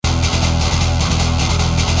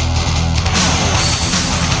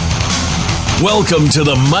Welcome to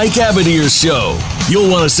the Mike Abadir Show.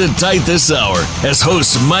 You'll want to sit tight this hour as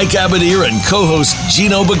hosts Mike Abadir and co-host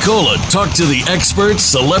Gino Bacola talk to the experts,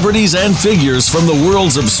 celebrities, and figures from the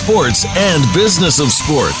worlds of sports and business of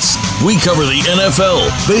sports. We cover the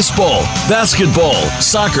NFL, baseball, basketball,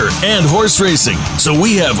 soccer, and horse racing, so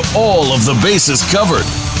we have all of the bases covered.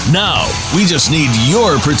 Now, we just need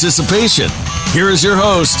your participation. Here is your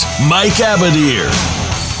host, Mike Abadir.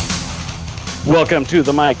 Welcome to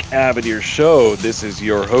the Mike Abadir Show. This is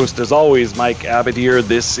your host, as always, Mike Abadir.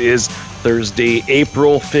 This is Thursday,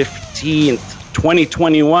 April 15th,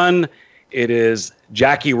 2021. It is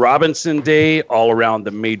Jackie Robinson Day all around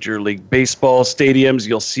the Major League Baseball stadiums.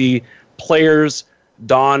 You'll see players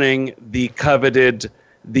donning the coveted,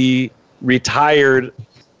 the retired,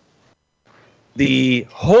 the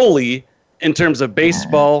holy, in terms of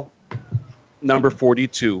baseball, number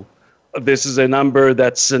 42. This is a number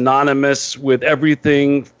that's synonymous with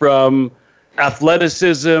everything from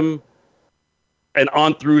athleticism and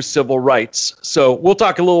on through civil rights. So we'll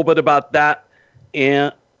talk a little bit about that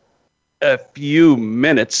in a few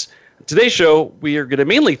minutes. Today's show, we are going to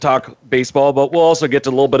mainly talk baseball, but we'll also get to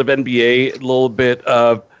a little bit of NBA, a little bit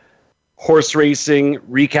of horse racing,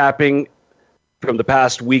 recapping from the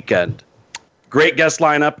past weekend. Great guest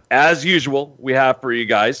lineup, as usual, we have for you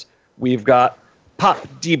guys. We've got Pop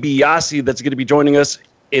Dibiase that's going to be joining us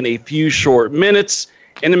in a few short minutes,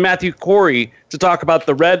 and then Matthew Kory to talk about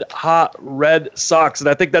the red-hot Red Sox. And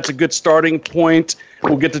I think that's a good starting point.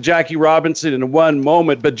 We'll get to Jackie Robinson in one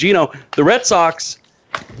moment. But, Gino, the Red Sox,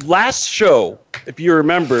 last show, if you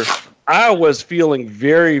remember, I was feeling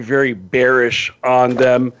very, very bearish on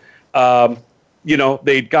them.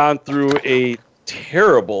 They'd gone through a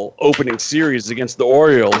terrible opening series against the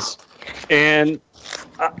Orioles, and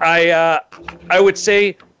I would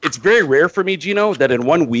say it's very rare for me, Gino, that in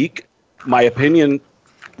 1 week my opinion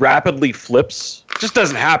rapidly flips. It just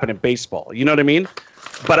doesn't happen in baseball. You know what I mean?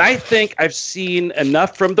 But I think I've seen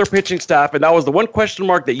enough from their pitching staff, and that was the one question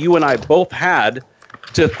mark that you and I both had,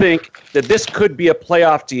 to think that this could be a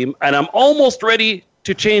playoff team, and I'm almost ready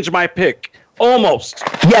to change my pick. Almost.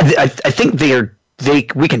 Yeah, I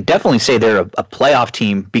think we can definitely say they're a playoff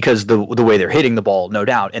team because the way they're hitting the ball, no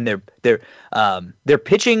doubt, and they're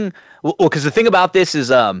pitching. Well, because the thing about this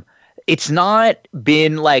is, it's not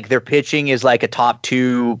been like their pitching is like a top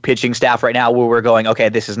 2 pitching staff right now where we're going, okay,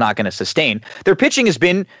 this is not going to sustain. Their pitching has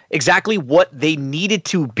been exactly what they needed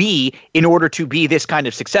to be in order to be this kind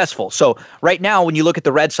of successful. So right now, when you look at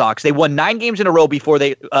the Red Sox, they won 9 games in a row before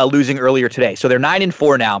they losing earlier today. So they're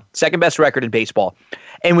 9-4 now, second best record in baseball.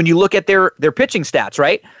 And when you look at their pitching stats,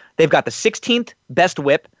 right, they've got the 16th best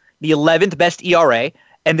whip, the 11th best ERA,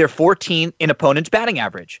 and they're 14th in opponent's batting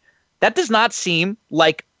average. That does not seem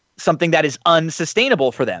like something that is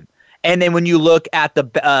unsustainable for them. And then when you look at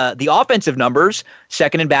the offensive numbers,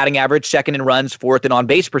 second in batting average, second in runs, fourth in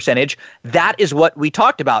on-base percentage, that is what we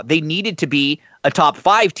talked about. They needed to be a top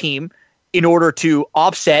 5 team in order to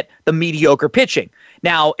offset the mediocre pitching.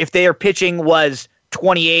 Now, if their pitching was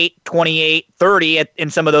 28, 30 in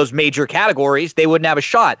some of those major categories, they wouldn't have a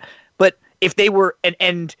shot. But if they were,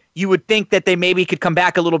 and you would think that they maybe could come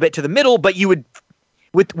back a little bit to the middle, but you would,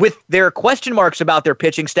 with their question marks about their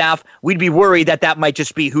pitching staff, we'd be worried that might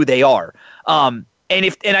just be who they are. And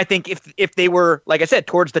I think if they were, like I said,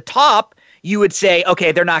 towards the top, you would say,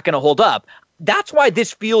 okay, they're not going to hold up. That's why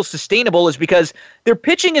this feels sustainable, is because their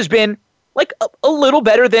pitching has been like a little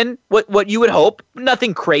better than what you would hope,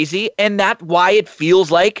 nothing crazy, and that's why it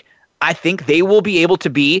feels like I think they will be able to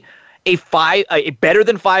be a better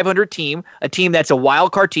than 500 team, a team that's a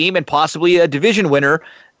wild card team and possibly a division winner.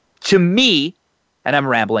 To me, and I'm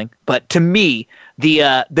rambling, but to me,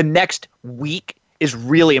 the next week is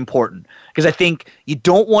really important, because I think you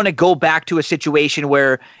don't want to go back to a situation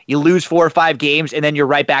where you lose 4 or 5 games and then you're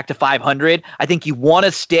right back to 500. I think you want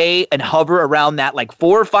to stay and hover around that like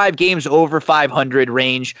 4 or 5 games over 500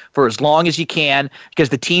 range for as long as you can, because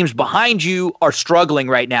the teams behind you are struggling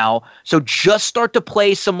right now. So just start to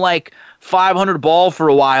play some like 500 ball for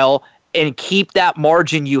a while and keep that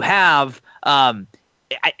margin you have. You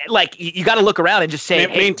got to look around and just say,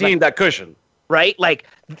 maintain that cushion. Right? Like,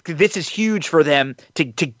 this is huge for them to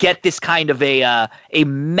get this kind of a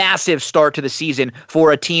massive start to the season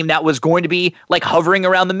for a team that was going to be like hovering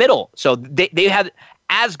around the middle. So they had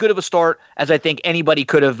as good of a start as I think anybody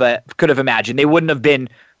could have imagined. They wouldn't have been,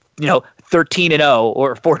 13-0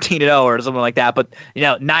 or 14-0 or something like that. But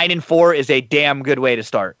 9-4 is a damn good way to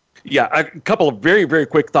start. Yeah, a couple of very, very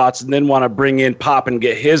quick thoughts, and then want to bring in Pop and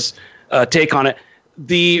get his take on it.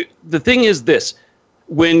 The thing is this: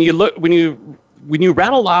 when you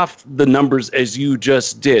rattle off the numbers as you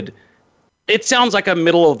just did, it sounds like a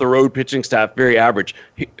middle-of-the-road pitching staff, very average.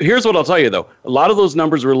 Here's what I'll tell you, though. A lot of those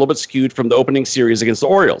numbers were a little bit skewed from the opening series against the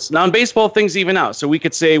Orioles. Now, in baseball, things even out. So we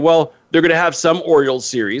could say, well, they're going to have some Orioles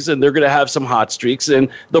series, and they're going to have some hot streaks, and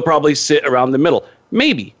they'll probably sit around the middle.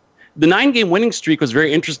 Maybe. The 9-game winning streak was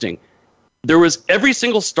very interesting. There was every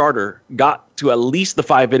single starter got to at least the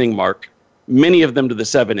 5-inning mark, many of them to the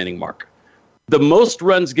 7-inning mark. The most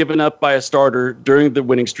runs given up by a starter during the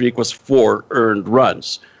winning streak was 4 earned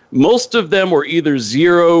runs. Most of them were either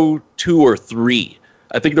 0, 2, or 3.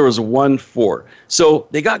 I think there was 1, 4. So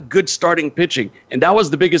they got good starting pitching, and that was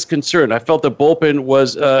the biggest concern. I felt the bullpen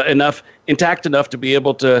was intact enough to be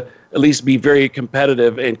able to at least be very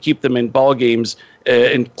competitive and keep them in ball games,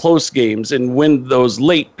 in close games, and win those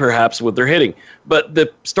late, perhaps, with their hitting. But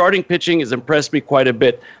the starting pitching has impressed me quite a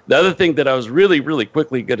bit. The other thing that I was really, really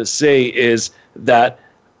quickly going to say is that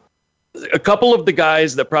a couple of the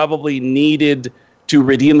guys that probably needed to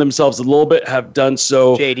redeem themselves a little bit have done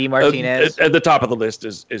so. J.D. Martinez. At the top of the list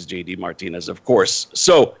is J.D. Martinez, of course.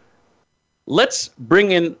 So let's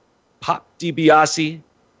bring in Pop Dibiase.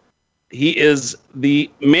 He is the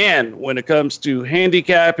man when it comes to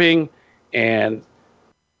handicapping and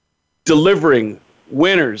delivering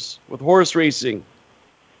winners with horse racing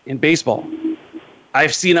in baseball.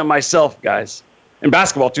 I've seen it myself, guys. In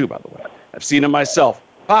basketball, too, by the way. I've seen it myself.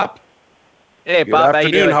 Pop. Hey, Good Pop. How you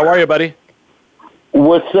afternoon. doing? How are you, buddy?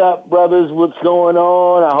 What's up, brothers? What's going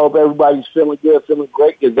on? I hope everybody's feeling good, feeling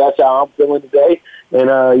great, because that's how I'm feeling today. And,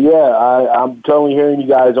 I'm totally hearing you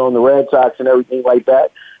guys on the Red Sox and everything like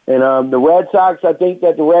that. And the Red Sox, I think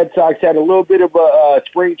that the Red Sox had a little bit of a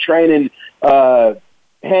spring training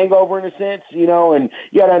hangover in a sense, and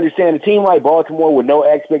you got to understand, a team like Baltimore with no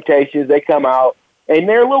expectations, they come out, and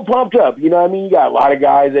they're a little pumped up. You know what I mean? You got a lot of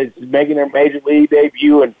guys that's making their major league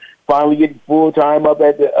debut and finally getting full time up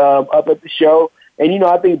at the show. And,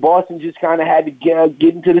 I think Boston just kind of had to get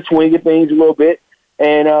into the swing of things a little bit.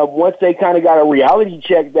 And once they kind of got a reality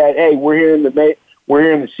check that, hey, we're here in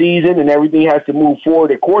the season and everything has to move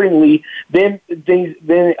forward accordingly, then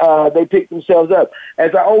they pick themselves up.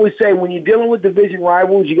 As I always say, when you're dealing with division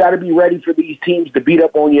rivals, you got to be ready for these teams to beat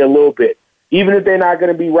up on you a little bit. Even if they're not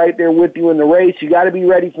going to be right there with you in the race, you got to be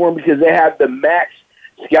ready for them because they have the max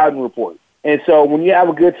scouting report. And so when you have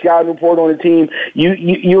a good scouting report on a team,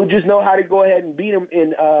 you'll just know how to go ahead and beat them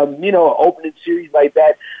in, an opening series like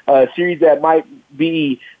that, a series that might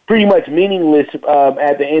be pretty much meaningless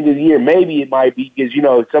at the end of the year. Maybe it might be because,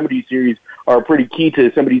 some of these series are pretty key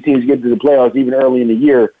to some of these teams getting to the playoffs even early in the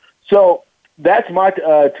year. So that's my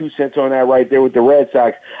 2 cents on that right there with the Red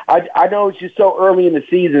Sox. I know it's just so early in the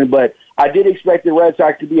season, but I did expect the Red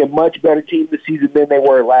Sox to be a much better team this season than they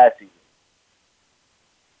were last season.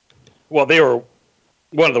 Well, they were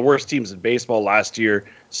one of the worst teams in baseball last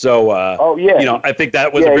year. So, I think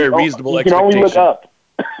that was a very reasonable expectation. You can only look up.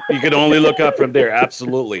 You can only look up from there.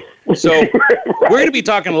 Absolutely. So we're going to be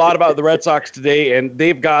talking a lot about the Red Sox today, and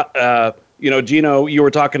they've got, Gino, you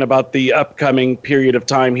were talking about the upcoming period of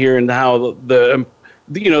time here and how the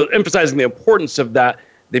emphasizing the importance of that.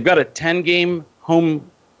 They've got a 10-game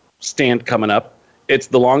home stand coming up. It's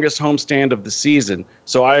the longest homestand of the season,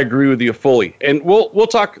 so I agree with you fully. And we'll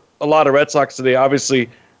talk a lot of Red Sox today. Obviously,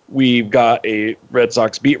 we've got a Red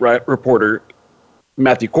Sox beat reporter,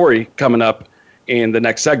 Matthew Kory, coming up in the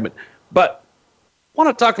next segment. But I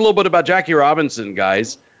want to talk a little bit about Jackie Robinson,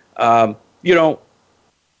 guys.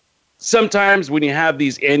 Sometimes when you have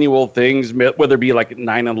these annual things, whether it be like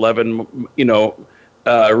 9/11,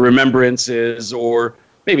 remembrances, or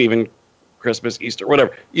maybe even Christmas, Easter,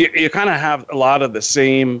 whatever, you kind of have a lot of the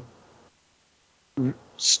same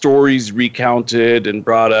stories recounted and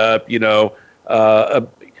brought up,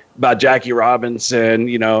 about Jackie Robinson,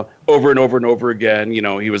 over and over and over again.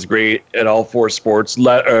 He was great at all 4 sports,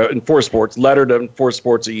 lettered in 4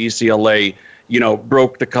 sports at UCLA,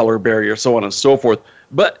 broke the color barrier, so on and so forth.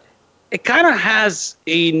 But it kind of has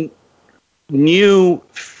a new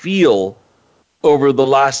feel over the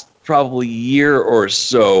last probably year or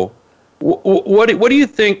so. What do you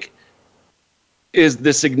think is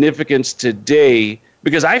the significance today?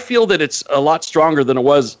 Because I feel that it's a lot stronger than it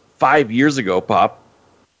was 5 years ago, Pop.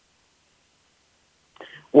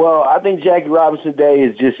 Well, I think Jackie Robinson Day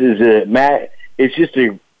is just it's just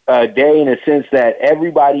a day in a sense that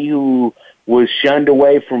everybody who was shunned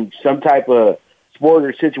away from some type of sport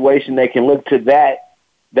or situation, they can look to that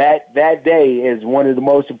day as one of the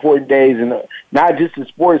most important days, and not just in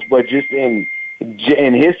sports, but just in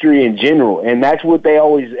in history in general, and that's what they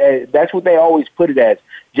always put it as.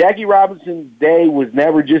 Jackie Robinson's day was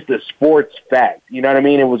never just a sports fact. You know what I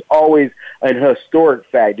mean? It was always an historic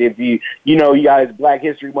fact. If you guys, Black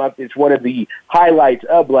History Month, it's one of the highlights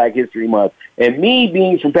of Black History Month. And me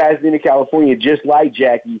being from Pasadena, California, just like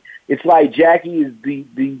Jackie, it's like Jackie is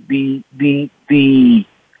the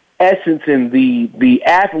essence and the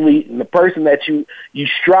athlete and the person that you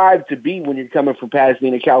strive to be when you're coming from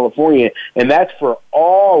Pasadena, California. And that's for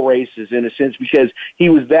all races in a sense, because he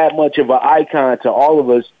was that much of an icon to all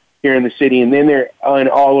of us here in the city, and then they're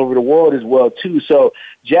all over the world as well too. So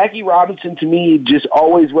Jackie Robinson to me just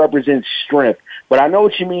always represents strength. But I know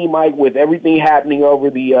what you mean, Mike, with everything happening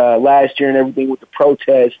over the last year and everything with the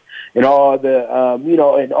protests and all the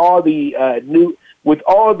and all the with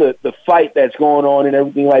all the fight that's going on and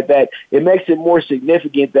everything like that. It makes it more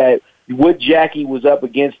significant that what Jackie was up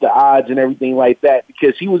against, the odds and everything like that,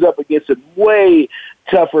 because he was up against a way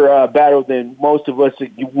tougher battle than most of us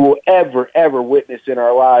will ever witness in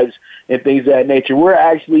our lives and things of that nature. We're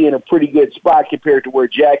actually in a pretty good spot compared to where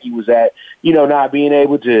Jackie was at, not being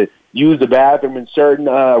able to use the bathroom in certain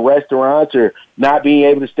restaurants, or not being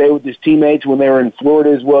able to stay with his teammates when they were in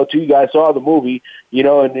Florida as well too. You guys saw the movie,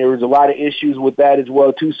 and there was a lot of issues with that as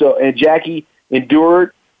well too. So, and Jackie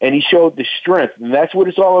endured, and he showed the strength, and that's what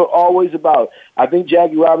it's always about. I think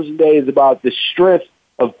Jackie Robinson Day is about the strength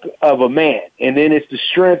of a man, and then it's the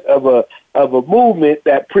strength of a movement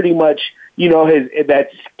that pretty much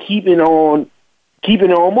that's keeping on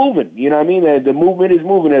moving. You know what I mean? The movement is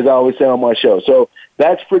moving, as I always say on my show. So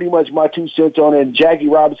that's pretty much my 2 cents on it. And Jackie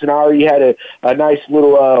Robinson, I already had a nice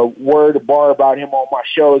little a bar about him on my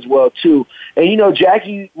show as well too. And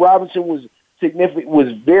Jackie Robinson was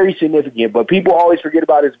very significant, but people always forget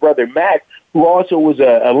about his brother Mac, who also was an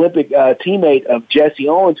Olympic teammate of Jesse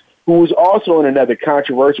Owens, who was also in another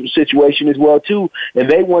controversial situation as well too, and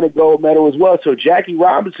they won a gold medal as well. So Jackie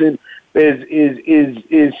Robinson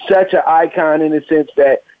is such an icon in the sense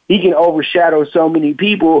that he can overshadow so many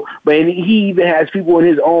people, but he even has people in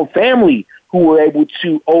his own family who were able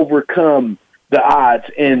to overcome the odds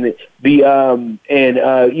and the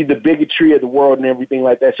bigotry of the world and everything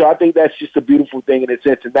like that. So I think that's just a beautiful thing in a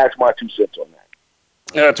sense, and that's my 2 cents on that.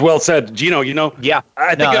 That's well said, Gino. Yeah,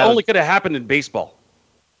 I think it only could have happened in baseball.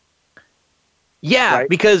 Yeah, right?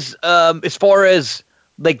 Because as far as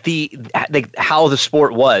how the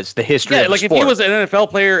sport was, the history of the sport. If he was an NFL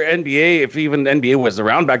player, NBA, if even NBA was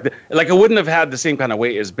around back then, it wouldn't have had the same kind of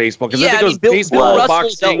weight as baseball. Because I think it was baseball,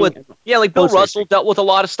 boxing. Bill Russell dealt with a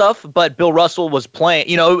lot of stuff, but Bill Russell was playing.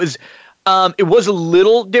 It was a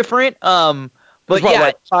little different. But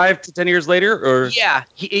like 5 to 10 years later, or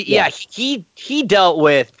he dealt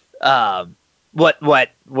with what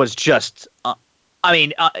was just.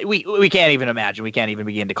 We can't even imagine. We can't even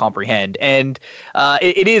begin to comprehend. And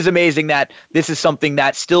it is amazing that this is something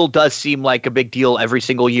that still does seem like a big deal every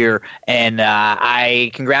single year. And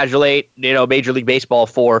I congratulate Major League Baseball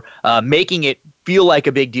for making it feel like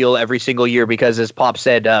a big deal every single year, because as Pop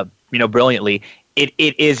said, brilliantly, it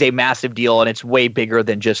is a massive deal, and it's way bigger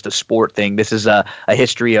than just a sport thing. This is a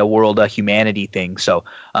history, a world, a humanity thing. So.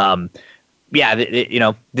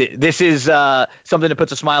 This is something that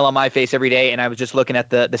puts a smile on my face every day. And I was just looking at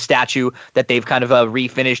the statue that they've kind of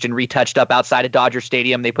refinished and retouched up outside of Dodger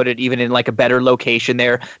Stadium. They put it even in a better location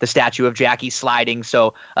there. The statue of Jackie sliding.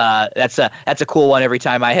 So that's a cool one. Every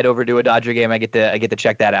time I head over to a Dodger game, I get to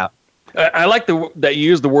check that out. I like that you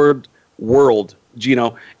use the word world,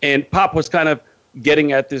 Gino, and Pop was kind of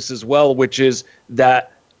getting at this as well, which is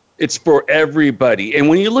that it's for everybody. And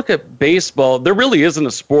when you look at baseball, there really isn't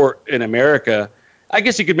a sport in America, I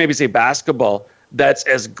guess you could maybe say basketball, that's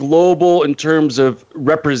as global in terms of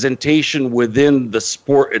representation within the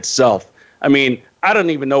sport itself. I mean, I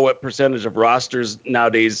don't even know what percentage of rosters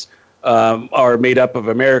nowadays are made up of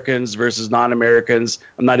Americans versus non-Americans.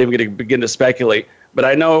 I'm not even going to begin to speculate. But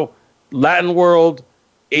I know Latin world,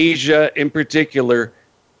 Asia in particular,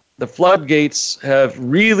 the floodgates have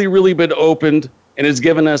really, really been opened, and it's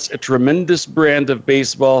given us a tremendous brand of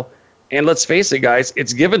baseball. And let's face it, guys,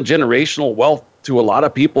 it's given generational wealth to a lot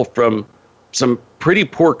of people from some pretty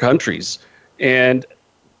poor countries. And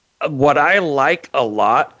what I like a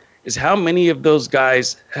lot is how many of those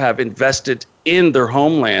guys have invested in their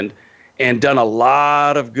homeland and done a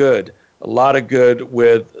lot of good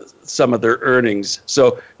with some of their earnings.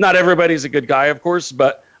 So not everybody's a good guy, of course,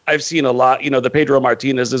 but I've seen a lot, the Pedro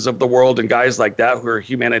Martinez's of the world and guys like that who are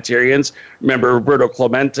humanitarians. Remember Roberto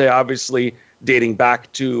Clemente, obviously dating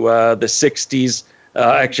back to the 60s.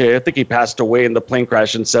 Actually, I think he passed away in the plane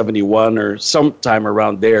crash in 71 or sometime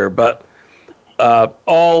around there. But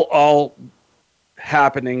all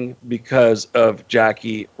happening because of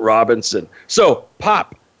Jackie Robinson. So,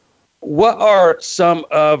 Pop, what are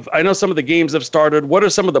I know some of the games have started. What are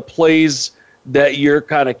some of the plays that you're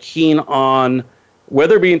kind of keen on,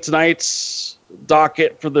 whether it be in tonight's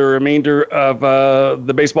docket for the remainder of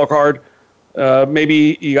the baseball card?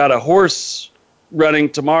 Maybe you got a horse running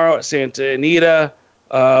tomorrow at Santa Anita.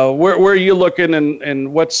 Where are you looking,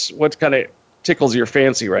 and what's kind of tickles your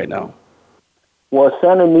fancy right now? Well,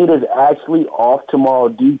 Santa Anita's actually off tomorrow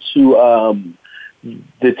due to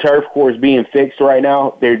the turf course being fixed right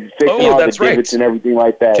now. They're fixing all the divots and everything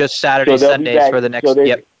like that. Just Saturday, Sundays for the next.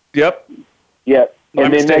 Yep.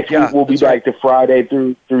 And then next week we'll be back to Friday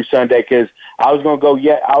through Sunday, because I was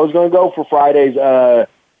gonna go for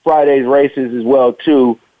Friday's races as well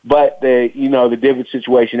too. But the divot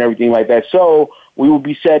situation, everything like that. So we will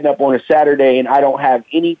be setting up on a Saturday, and I don't have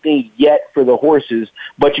anything yet for the horses.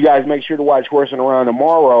 But you guys make sure to watch Horsing Around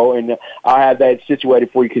tomorrow, and I'll have that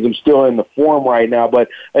situated for you because I'm still in the form right now. But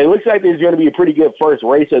it looks like there's going to be a pretty good first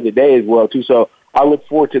race of the day as well too. So I look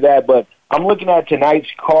forward to that. But I'm looking at tonight's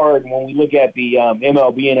card when we look at the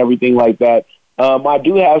MLB and everything like that. I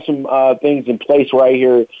do have some things in place right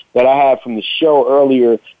here that I had from the show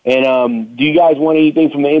earlier. And do you guys want anything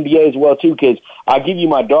from the NBA as well, too? Because I'll give you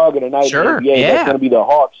my dog of the night. Sure, in the NBA. yeah. That's going to be the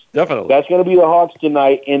Hawks. Definitely. That's going to be the Hawks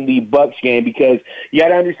tonight in the Bucks game, because you got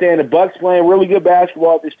to understand the Bucks playing really good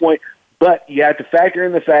basketball at this point, but you have to factor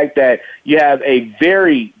in the fact that you have a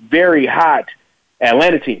very, very hot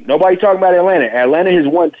Atlanta team. Nobody talking about Atlanta. Atlanta has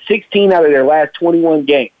won 16 out of their last 21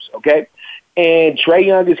 games, okay? And Trae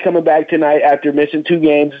Young is coming back tonight after missing 2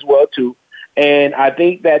 games as well, too. And I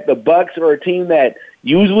think that the Bucks are a team that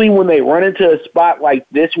usually when they run into a spot like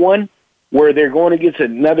this one, where they're going against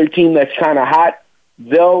another team that's kind of hot,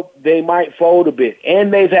 they might fold a bit.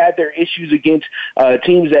 And they've had their issues against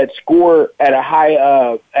teams that score at a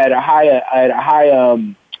high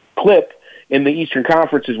clip in the Eastern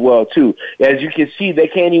Conference as well, too. As you can see, they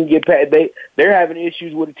can't even get past. They're having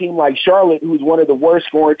issues with a team like Charlotte, who's one of the worst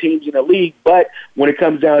scoring teams in the league. But when it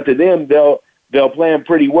comes down to them, they'll play them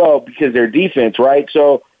pretty well because their defense, right?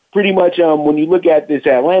 So pretty much when you look at this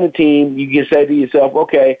Atlanta team, you can say to yourself,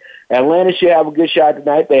 okay, Atlanta should have a good shot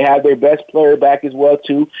tonight. They have their best player back as well,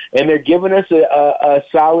 too. And they're giving us a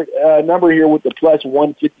solid number here with the plus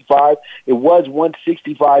 155. It was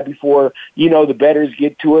 165 before, the bettors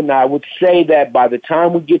get to it. And I would say that by the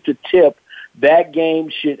time we get to tip, that game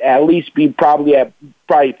should at least be probably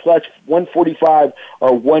plus 145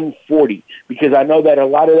 or 140, because I know that a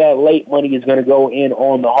lot of that late money is going to go in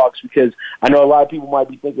on the Hawks, because I know a lot of people might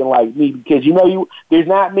be thinking like me, because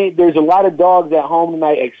there's a lot of dogs at home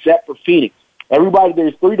tonight except for Phoenix.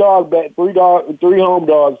 There's three home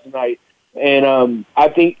dogs tonight, and I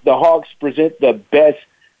think the Hawks present the best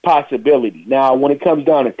possibility. Now, when it comes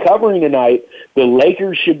down to covering tonight, the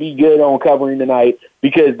Lakers should be good on covering tonight,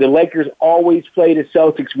 because the Lakers always play the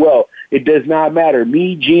Celtics well. It does not matter.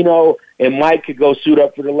 Me, Gino, and Mike could go suit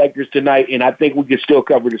up for the Lakers tonight, and I think we could still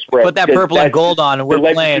cover the spread. Put that purple and gold on, and we're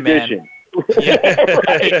playing, tradition. Man. Yeah,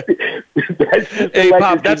 right. Hey,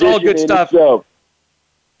 Pop, that's all good stuff.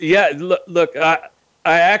 Yeah, look, I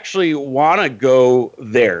actually want to go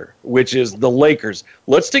there, which is the Lakers.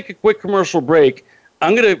 Let's take a quick commercial break.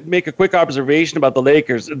 I'm going to make a quick observation about the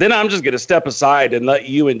Lakers. Then I'm just going to step aside and let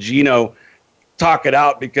you and Gino talk it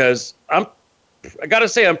out, because I got to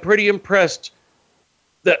say I'm pretty impressed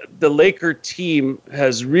that the Laker team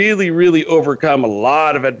has really, really overcome a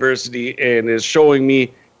lot of adversity and is showing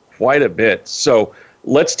me quite a bit. So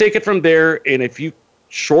let's take it from there in a few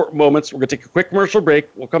short moments. We're going to take a quick commercial break.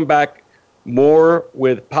 We'll come back more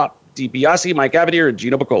with Pop Dibiase, Mike Abadier, and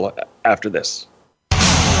Gino Bacola after this.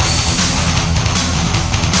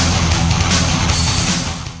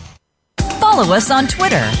 Follow us on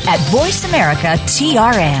Twitter at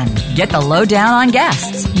VoiceAmericaTRN. Get the lowdown on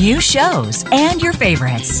guests, new shows, and your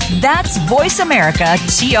favorites. That's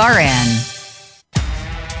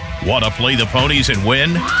VoiceAmericaTRN. Want to play the ponies and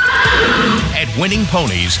win? At Winning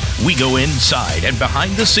Ponies, we go inside and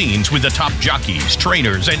behind the scenes with the top jockeys,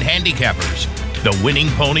 trainers, and handicappers. The Winning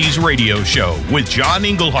Ponies radio show with John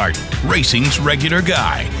Englehart, racing's regular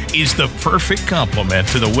guy, is the perfect complement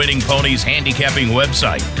to the Winning Ponies handicapping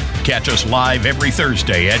website. Catch us live every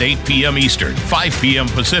Thursday at 8 p.m. Eastern, 5 p.m.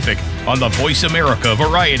 Pacific on the Voice America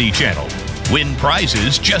Variety Channel. Win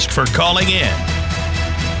prizes just for calling in.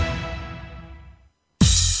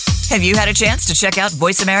 Have you had a chance to check out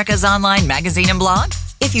Voice America's online magazine and blog?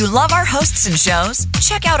 If you love our hosts and shows,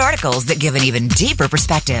 check out articles that give an even deeper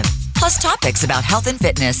perspective. Plus topics about health and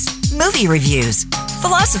fitness, movie reviews,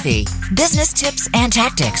 philosophy, business tips and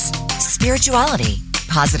tactics, spirituality,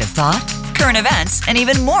 positive thought, current events, and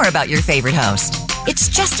even more about your favorite host. It's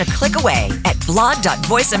just a click away at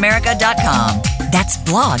blog.voiceamerica.com. That's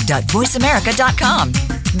blog.voiceamerica.com.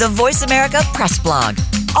 The Voice America Press Blog.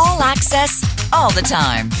 All access, all the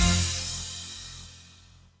time.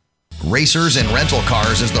 Racers and Rental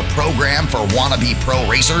Cars is the program for wannabe pro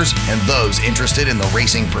racers and those interested in the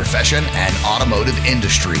racing profession and automotive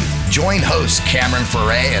industry. Join hosts Cameron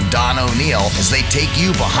Foray and Don O'Neill as they take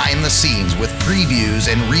you behind the scenes with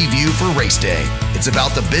previews and review for race day. It's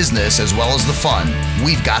about the business as well as the fun.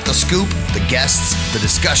 We've got the scoop, the guests, the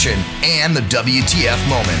discussion, and the WTF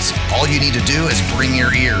moments. All you need to do is bring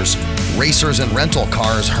your ears. Racers and Rental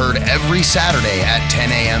Cars heard every Saturday at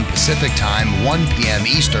 10 a.m. Pacific Time, 1 p.m.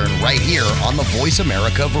 Eastern, right here on the Voice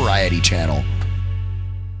America Variety Channel.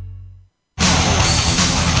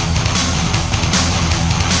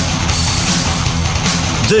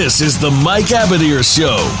 This is the Mike Abadier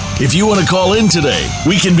Show. If you want to call in today,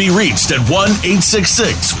 we can be reached at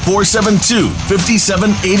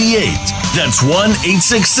 1-866-472-5788. That's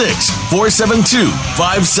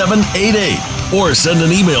 1-866-472-5788. Or send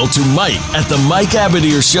an email to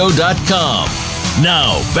mike@themikeabadiershow.com.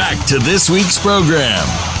 Now, back to this week's program.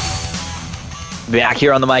 Back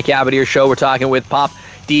here on the Mike Abadier Show, we're talking with Pop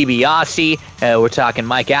Dibiase. We're talking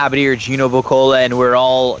Mike Abadier, Gino Bacola, and we're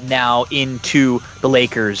all now into the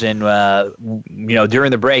Lakers. And,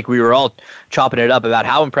 during the break, we were all chopping it up about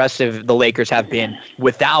how impressive the Lakers have been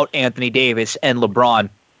without Anthony Davis and LeBron.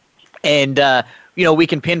 And, we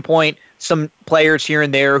can pinpoint some players here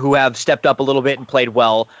and there who have stepped up a little bit and played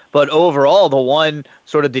well. But overall, the one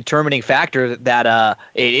sort of determining factor that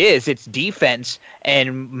it's defense.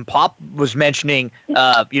 And Pop was mentioning,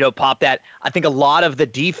 Pop, that I think a lot of the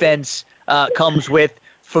defense comes with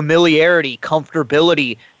familiarity,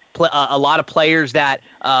 comfortability. A lot of players that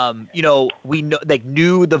we know they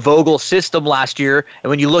knew the Vogel system last year, and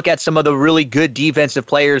when you look at some of the really good defensive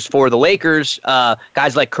players for the Lakers,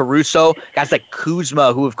 guys like Caruso, guys like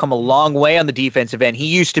Kuzma, who have come a long way on the defensive end. He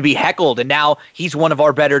used to be heckled, and now he's one of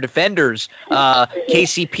our better defenders.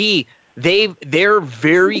 KCP. They're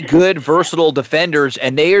very good, versatile defenders,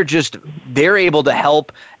 and they're able to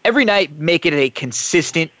help every night make it a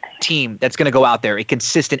consistent team that's going to go out there, a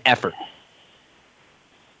consistent effort.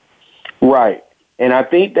 Right. And I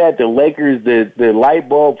think that the Lakers, the light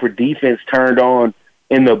bulb for defense turned on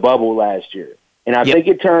in the bubble last year. And I think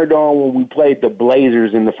it turned on when we played the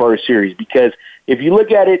Blazers in the first series, because if you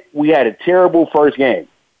look at it, we had a terrible first game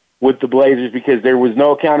with the Blazers because there was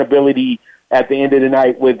no accountability at the end of the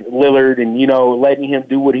night with Lillard and, letting him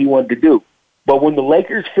do what he wanted to do. But when the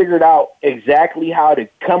Lakers figured out exactly how to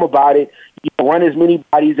come about it, run as many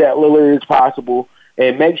bodies at Lillard as possible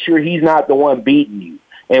and make sure he's not the one beating you.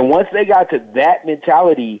 And once they got to that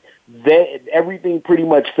mentality, everything pretty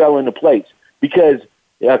much fell into place because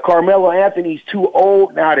Carmelo Anthony's too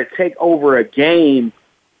old now to take over a game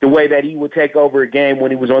the way that he would take over a game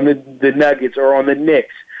when he was on the Nuggets or on the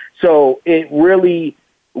Knicks. So it really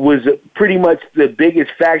was pretty much the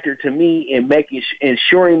biggest factor to me in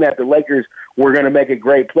ensuring that the Lakers were going to make a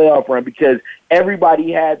great playoff run, because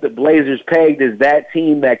everybody had the Blazers pegged as that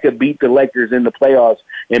team that could beat the Lakers in the playoffs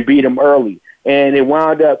and beat them early. And it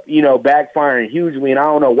wound up, backfiring hugely. And I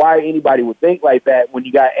don't know why anybody would think like that when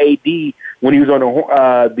you got AD, when he was on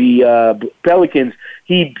the Pelicans,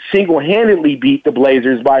 he single-handedly beat the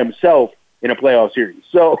Blazers by himself in a playoff series.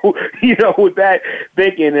 So, with that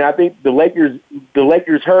thinking, and I think the Lakers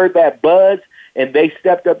heard that buzz and they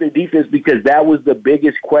stepped up their defense, because that was the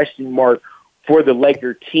biggest question mark for the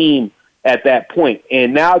Laker team at that point.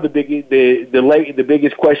 And now the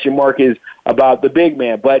biggest question mark is about the big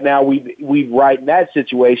man. But now we've righted that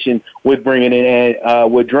situation with bringing in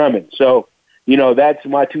with Drummond. So, that's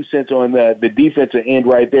my 2 cents on the defensive end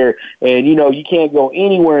right there. And, you can't go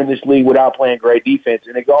anywhere in this league without playing great defense.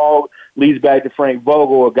 And it all leads back to Frank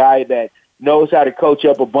Vogel, a guy that knows how to coach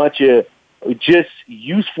up a bunch of just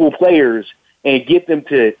useful players and get them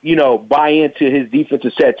to, buy into his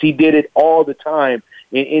defensive sets. He did it all the time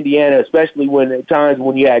in Indiana, especially at times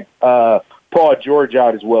when you had Paul George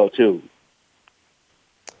out as well, too.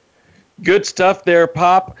 Good stuff there,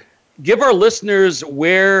 Pop. Give our listeners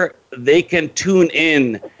where they can tune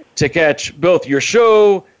in to catch both your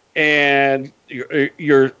show and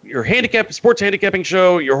your sports handicapping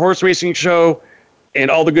show, your horse racing show,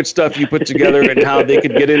 and all the good stuff you put together, and how they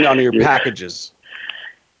could get in on your packages.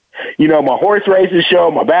 My horse racing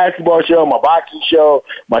show, my basketball show, my boxing show,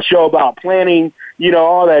 my show about planning,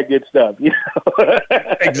 all that good stuff.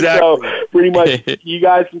 Exactly. So pretty much you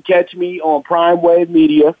guys can catch me on Prime Wave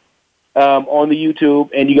Media on the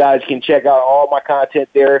YouTube, and you guys can check out all my content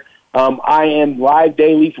there. I am live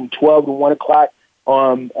daily from 12 to 1 o'clock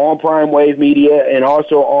on Prime Wave Media and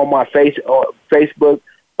also on my Facebook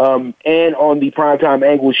and on the Primetime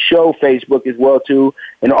Angles Show Facebook as well too,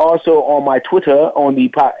 and also on my Twitter on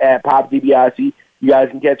the at Pop Dibiase. You guys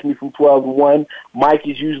can catch me from 12 to 1. Mike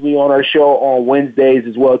is usually on our show on Wednesdays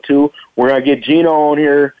as well too. We're gonna get Gino on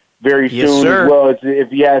here very soon as well if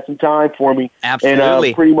he has some time for me. Absolutely.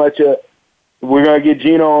 And pretty much we're gonna get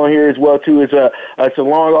Gino on here as well too. It's a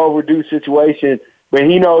long overdue situation, but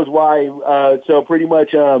he knows why. So pretty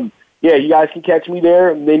much, you guys can catch me there,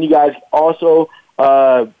 and then you guys also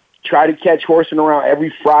try to catch Horsing Around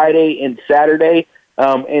every Friday and Saturday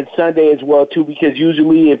and Sunday as well too. Because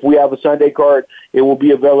usually, if we have a Sunday card, it will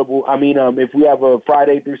be available. If we have a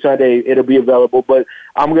Friday through Sunday, it'll be available. But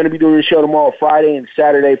I'm going to be doing the show tomorrow, Friday and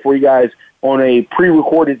Saturday, for you guys on a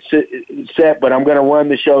pre-recorded set. But I'm going to run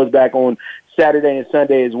the shows back on Saturday and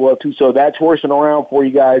Sunday as well too. So that's Horsing Around for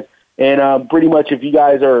you guys. And pretty much, if you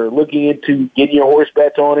guys are looking into getting your horse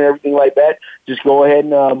bets on and everything like that, just go ahead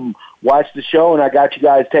and watch the show, and I got you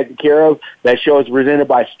guys taken care of. That show is presented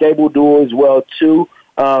by Stable Duel as well too.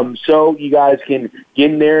 So you guys can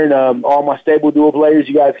get in there, and all my Stable Duel players,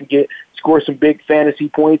 you guys can score some big fantasy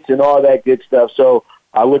points and all that good stuff. So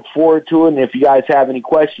I look forward to it. And if you guys have any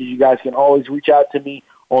questions, you guys can always reach out to me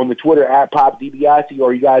on the Twitter at PopDibiase,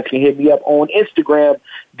 or you guys can hit me up on Instagram,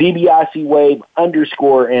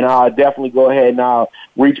 DibiaseWave_, and I'll definitely go ahead and I'll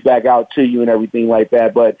reach back out to you and everything like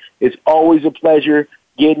that. But it's always a pleasure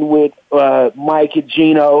getting with Mike and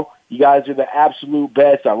Gino. You guys are the absolute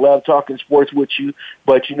best. I love talking sports with you,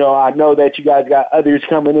 but I know that you guys got others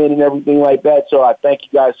coming in and everything like that. So I thank you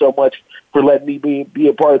guys so much for letting me be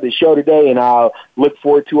a part of the show today, and I'll look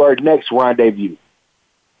forward to our next rendezvous.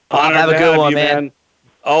 Have a good one, man.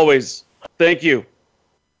 Always. Thank you.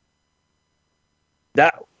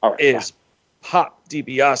 That is Pop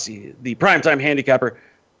Dibiase, the primetime handicapper.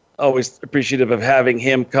 Always appreciative of having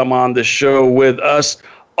him come on the show with us.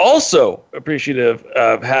 Also appreciative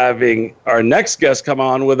of having our next guest come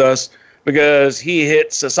on with us, because he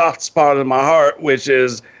hits a soft spot in my heart, which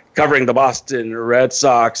is covering the Boston Red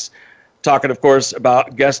Sox. Talking, of course,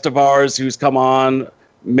 about guest of ours who's come on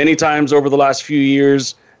many times over the last few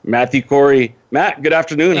years, Matthew Kory. Matt, good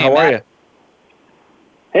afternoon. How are you?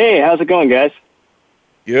 Hey, how's it going, guys?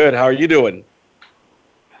 Good. How are you doing?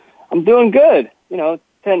 I'm doing good.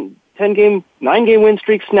 9-game win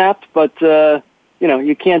streak snapped, but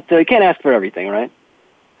you can't ask for everything, right?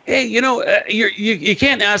 Hey, you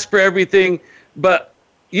can't ask for everything, but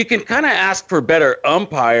you can kind of ask for better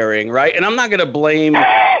umpiring, right? And I'm not going to blame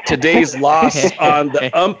today's loss on the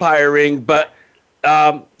umpiring, but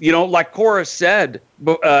like Kory said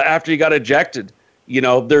after he got ejected,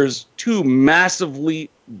 there's two massively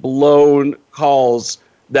blown calls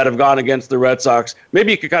that have gone against the Red Sox.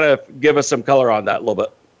 Maybe you could kind of give us some color on that a little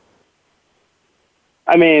bit.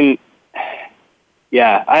 I mean,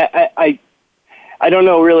 yeah, I don't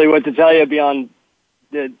know really what to tell you beyond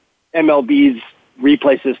the MLB's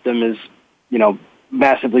replay system is,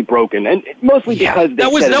 massively broken, and mostly because that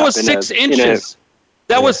was 6 inches.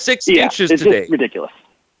 That was 6 inches it's today. Just ridiculous.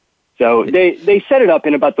 So they set it up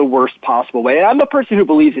in about the worst possible way. And I'm a person who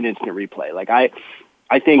believes in instant replay. Like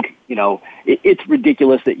I think it's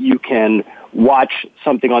ridiculous that you can watch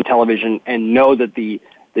something on television and know that the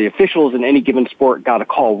officials in any given sport got a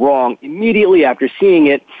call wrong immediately after seeing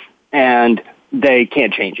it, and they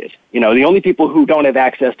can't change it. The only people who don't have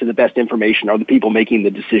access to the best information are the people making the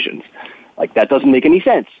decisions. Like, that doesn't make any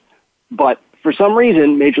sense. But for some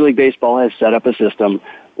reason, Major League Baseball has set up a system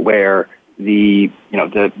where the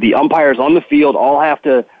umpires on the field all have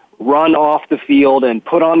to run off the field and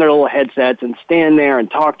put on their little headsets and stand there and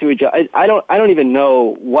talk to each other. I don't even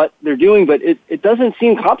know what they're doing, but it doesn't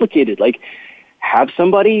seem complicated. Like, have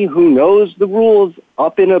somebody who knows the rules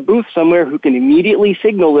up in a booth somewhere who can immediately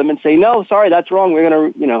signal them and say, no, sorry, that's wrong. We're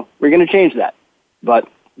gonna change that. But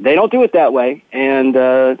they don't do it that way. And,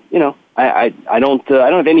 I don't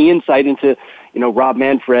have any insight into, Rob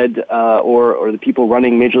Manfred, or the people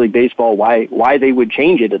running Major League Baseball, why they would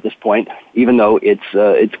change it at this point, even though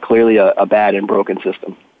it's clearly a bad and broken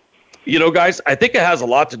system. Guys, I think it has a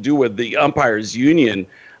lot to do with the umpires union.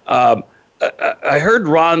 I heard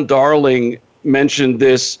Ron Darling mention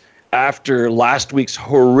this after last week's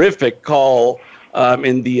horrific call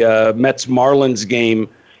in the Mets-Marlins game,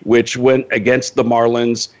 which went against the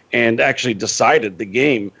Marlins and actually decided the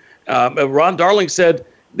game. Ron Darling said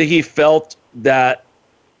that he felt that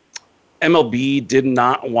MLB did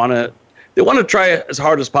not want to – they want to try as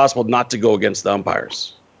hard as possible not to go against the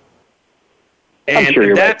umpires. And I'm sure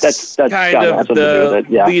you're that's right. That's kind of the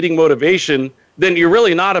leading motivation. Then you're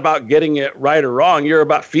really not about getting it right or wrong. You're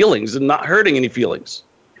about feelings and not hurting any feelings.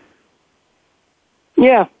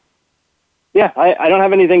 Yeah. I don't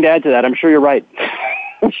have anything to add to that. I'm sure you're right.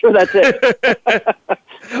 I'm sure that's it.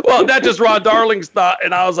 Well, that's just Ron Darling's thought,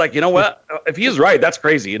 and I was like, you know what? If he's right, that's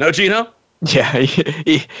crazy. You know, Gino? Yeah,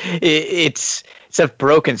 it's a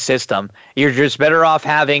broken system. You're just better off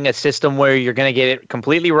having a system where you're going to get it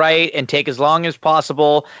completely right and take as long as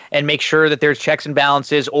possible and make sure that there's checks and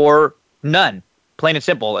balances or none. Plain and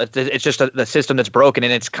simple. It's just the system that's broken,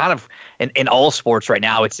 and it's kind of in all sports right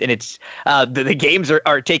now. The games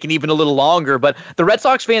are taking even a little longer, but the Red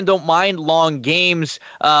Sox fan don't mind long games,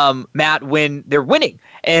 Matt, when they're winning.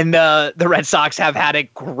 And the Red Sox have had a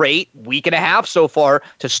great week and a half so far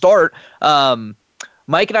to start.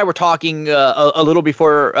 Mike and I were talking a little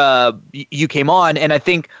before you came on, and I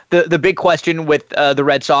think the big question with the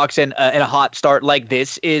Red Sox and a hot start like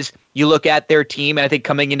this is you look at their team, and I think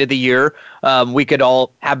coming into the year, we could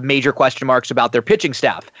all have major question marks about their pitching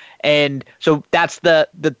staff. And so that's the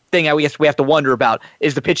thing I guess we have to wonder about.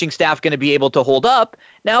 Is the pitching staff going to be able to hold up?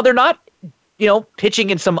 Now, they're not,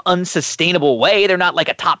 pitching in some unsustainable way. They're not like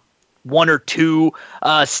a top one or two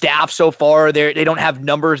staff so far. They don't have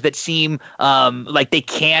numbers that seem like they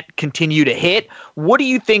can't continue to hit. What do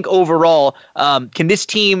you think overall? Can this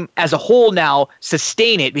team as a whole now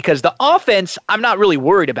sustain it? Because the offense, I'm not really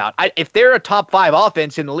worried about. If they're a top 5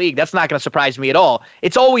 offense in the league, that's not going to surprise me at all.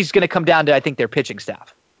 It's always going to come down to, I think, their pitching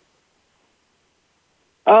staff.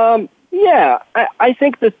 Yeah, I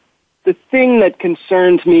think the thing that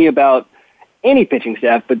concerns me about any pitching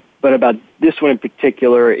staff, but about this one in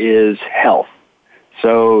particular, is health.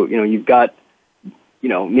 So, you've got,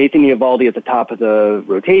 Nathan Eovaldi at the top of the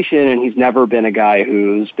rotation, and he's never been a guy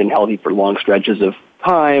who's been healthy for long stretches of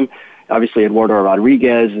time. Obviously, Eduardo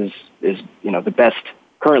Rodriguez is the best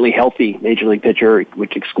currently healthy major league pitcher,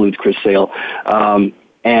 which excludes Chris Sale.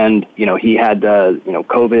 And, he had,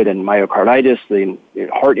 COVID and myocarditis, the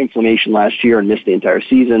heart inflammation last year, and missed the entire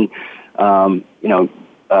season.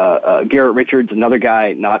 Garrett Richards, another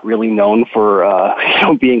guy not really known for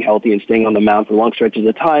being healthy and staying on the mound for long stretches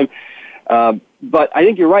of time. But I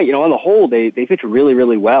think you're right. On the whole, they pitch really,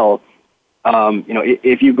 really well.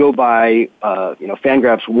 If you go by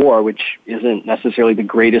Fangraphs WAR, which isn't necessarily the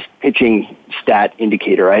greatest pitching stat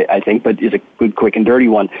indicator, I think, but is a good, quick, and dirty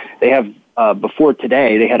one. They have before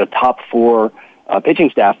today they had a top 4 pitching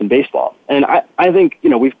staff in baseball, and I think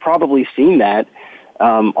we've probably seen that.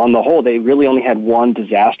 On the whole, they really only had one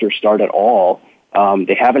disaster start at all.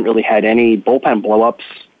 They haven't really had any bullpen blowups,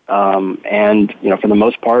 and for the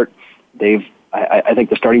most part, I think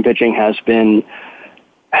the starting pitching has been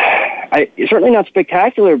certainly not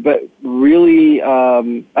spectacular, but really,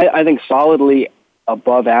 I think solidly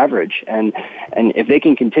above average. And if they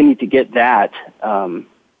can continue to get that, then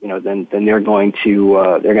they're going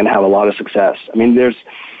to have a lot of success. I mean, there's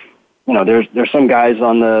some guys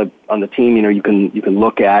on the team. You can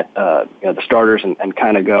look at the starters and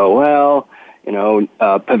kind of go, well,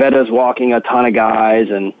 Pavetta's walking a ton of guys,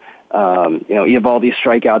 and Eovaldi's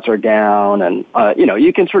strikeouts are down, and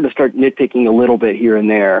you can sort of start nitpicking a little bit here and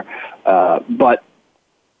there, but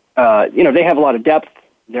they have a lot of depth.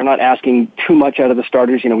 They're not asking too much out of the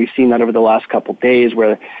starters. We've seen that over the last couple of days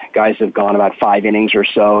where guys have gone about 5 innings or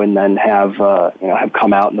so and then have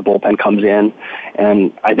come out and the bullpen comes in.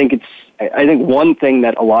 And I think one thing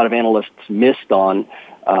that a lot of analysts missed on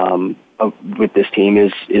with this team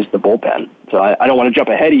is the bullpen. So I don't want to jump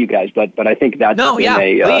ahead of you guys, but I think that's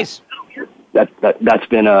please. That's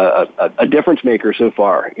been a difference maker so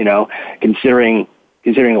far. Considering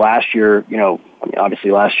last year,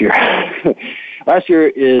 obviously last year. Last year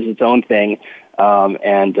is its own thing,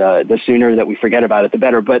 and the sooner that we forget about it, the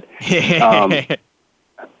better. But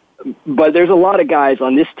but there's a lot of guys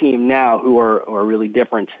on this team now who are really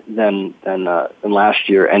different than last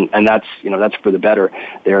year, and that's for the better.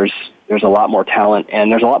 There's a lot more talent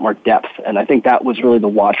and there's a lot more depth, and I think that was really the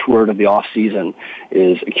watchword of the off season,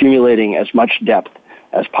 is accumulating as much depth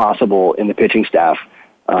as possible in the pitching staff,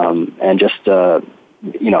 and just.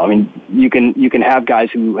 You can have guys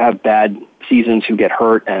who have bad seasons who get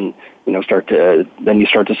hurt and, you start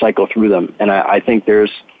to cycle through them. And I think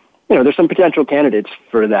there's some potential candidates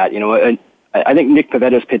for that. I think Nick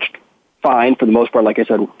Pavetta's pitched fine for the most part. Like I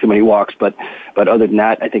said, too many walks, but other than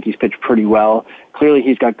that, I think he's pitched pretty well. Clearly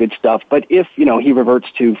he's got good stuff, but if, he reverts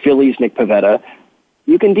to Phillies Nick Pivetta,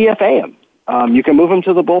 you can DFA him. You can move him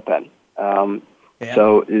to the bullpen. Yeah.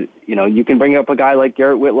 So, you can bring up a guy like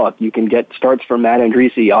Garrett Whitlock. You can get starts from Matt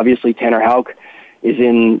Andriese. Obviously, Tanner Houck is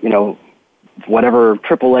in, whatever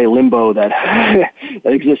AAA limbo that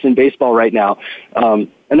that exists in baseball right now.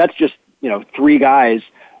 And that's just, 3 guys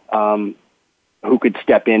who could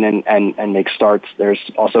step in and make starts.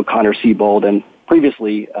 There's also Connor Siebold and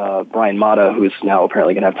previously Brian Mata, who's now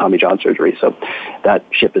apparently going to have Tommy John surgery. So that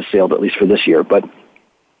ship has sailed, at least for this year. But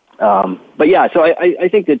yeah, so I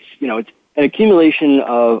think it's an accumulation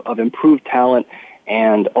of improved talent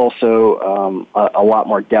and also a lot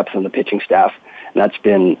more depth in the pitching staff. And that's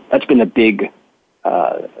been a big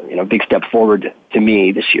step forward to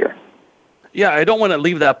me this year. Yeah, I don't want to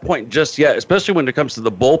leave that point just yet, especially when it comes to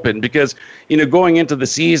the bullpen, because, going into the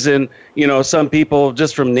season, some people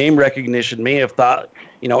just from name recognition may have thought,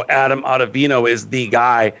 Adam Ottavino is the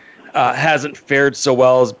guy, hasn't fared so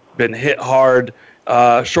well, has been hit hard,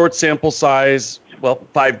 short sample size,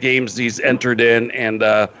 5 games he's entered in, and,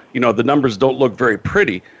 the numbers don't look very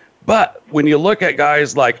pretty. But when you look at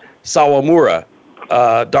guys like Sawamura,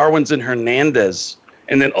 Darwinzon Hernandez,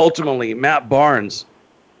 and then ultimately Matt Barnes,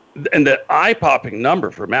 and the eye-popping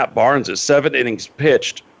number for Matt Barnes is 7 innings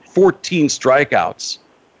pitched, 14 strikeouts,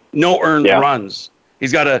 no earned runs.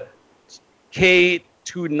 He's got a K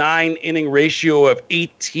to 9 inning ratio of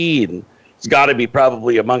 18. It's got to be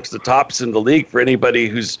probably amongst the tops in the league for anybody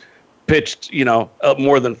who's pitched,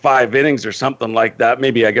 more than 5 innings or something like that.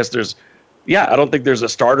 Maybe, I guess I don't think there's a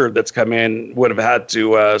starter that's come in, would have had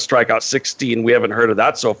to strike out 16. We haven't heard of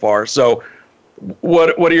that so far. So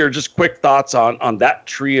what are your just quick thoughts on that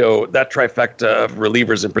trio, that trifecta of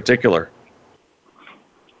relievers in particular?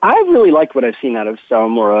 I really liked what I've seen out of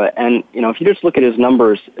Sawamura, and if you just look at his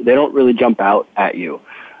numbers, they don't really jump out at you.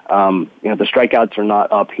 The strikeouts are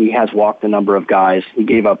not up. He has walked a number of guys. He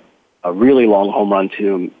gave up a really long home run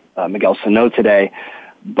to Miguel Sano today,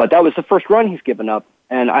 but that was the first run he's given up,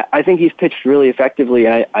 and I think he's pitched really effectively.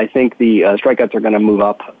 I think the strikeouts are going to move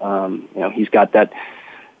up. He's got that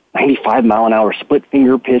 95-mile-an-hour split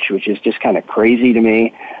finger pitch, which is just kind of crazy to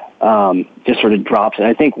me. Just sort of drops. And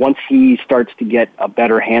I think once he starts to get a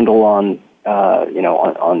better handle on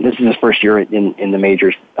this is his first year in the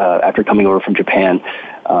majors after coming over from Japan.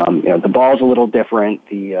 The ball's a little different.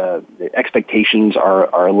 The expectations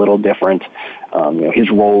are a little different. His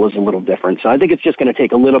role is a little different. So I think it's just going to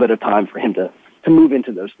take a little bit of time for him to move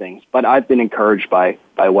into those things. But I've been encouraged by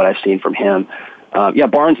what I've seen from him.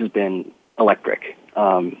 Barnes has been electric.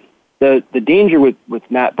 The danger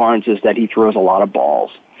with Matt Barnes is that he throws a lot of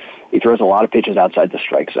balls. He throws a lot of pitches outside the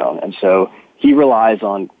strike zone. And so he relies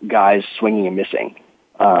on guys swinging and missing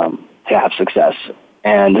to have success.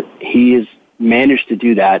 And he has managed to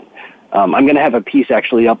do that. I'm going to have a piece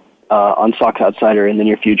actually up on Sox Outsider in the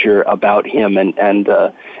near future about him and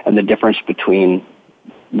the difference between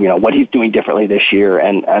what he's doing differently this year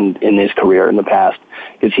and in his career in the past,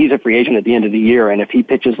 because he's a free agent at the end of the year, and if he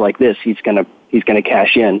pitches like this, he's gonna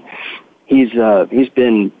cash in. He's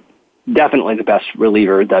been definitely the best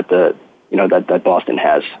reliever that that Boston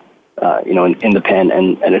has, in the pen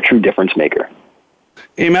and a true difference maker.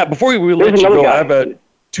 Hey Matt, before we let you go, I have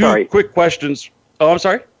two quick questions. Oh, I'm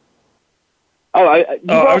sorry. I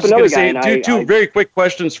was going to say two very quick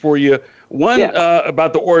questions for you. One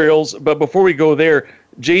about the Orioles, but before we go there,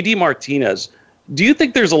 JD Martinez, do you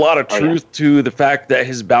think there's a lot of truth to the fact that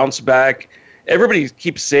his bounce back, everybody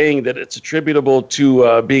keeps saying that it's attributable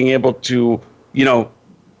to being able to,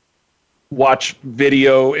 watch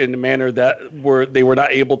video in a manner that they were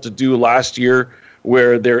not able to do last year,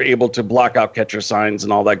 where they're able to block out catcher signs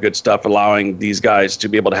and all that good stuff, allowing these guys to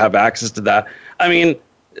be able to have access to that? I mean,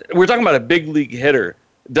 we're talking about a big league hitter.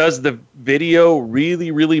 Does the video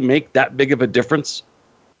really, really make that big of a difference?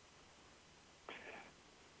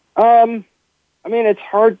 It's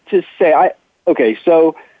hard to say.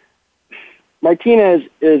 So Martinez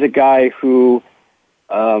is a guy who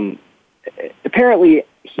apparently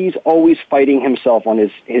he's always fighting himself on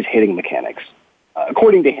his hitting mechanics,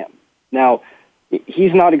 according to him. Now,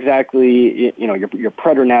 he's not exactly your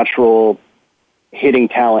preternatural hitting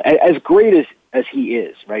talent, as great as he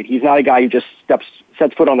is, right? He's not a guy who just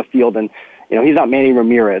sets foot on the field and, he's not Manny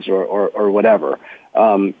Ramirez or whatever.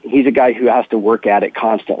 He's a guy who has to work at it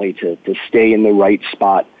constantly to stay in the right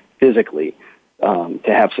spot physically, to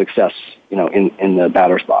have success, in the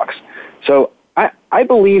batter's box. So I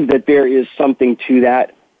believe that there is something to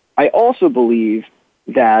that. I also believe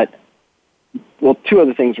that, two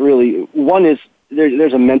other things really. One is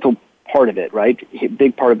there's a mental part of it, right? A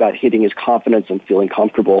big part about hitting is confidence and feeling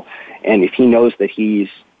comfortable. And if he knows that he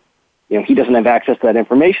doesn't have access to that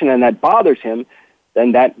information and that bothers him,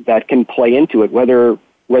 then that can play into it, whether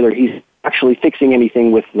he's actually fixing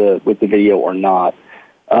anything with the video or not.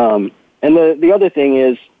 And the other thing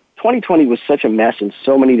is 2020 was such a mess in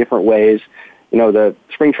so many different ways. The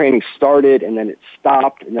spring training started and then it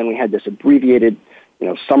stopped, and then we had this abbreviated,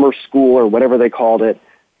 summer school or whatever they called it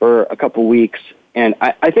for a couple weeks. And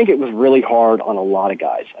I think it was really hard on a lot of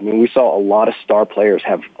guys. I mean, we saw a lot of star players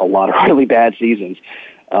have a lot of really bad seasons.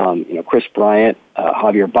 Chris Bryant,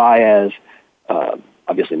 Javier Baez,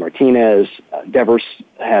 obviously Martinez, Devers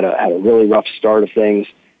had a really rough start of things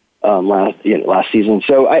last season.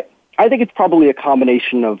 So I think it's probably a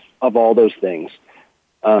combination of all those things.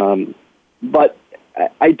 But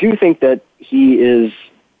I do think that he is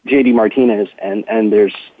JD Martinez, and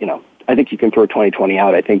there's, I think you can throw 2020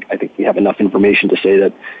 out. I think we have enough information to say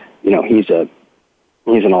that,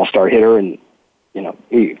 he's an all-star hitter, and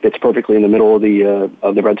he fits perfectly in the middle of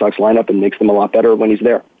the Red Sox lineup and makes them a lot better when he's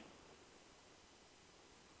there.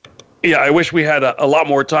 Yeah, I wish we had a lot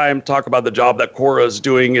more time to talk about the job that Cora is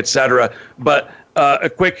doing, et cetera. But a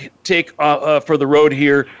quick take for the road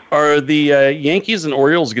here. Are the Yankees and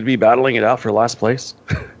Orioles going to be battling it out for last place?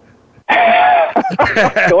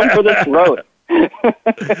 Going for this road.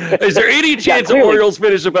 Is there any chance the Orioles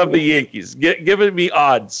finish above the Yankees? Give me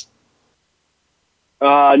odds.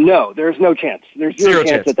 No, there's no chance. There's zero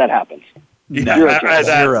chance that happens. Yeah,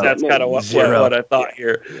 that's kind of what I thought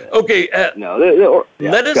here. Okay,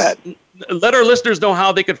 let our listeners know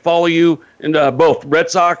how they could follow you in both Red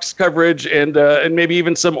Sox coverage and maybe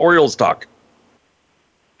even some Orioles talk.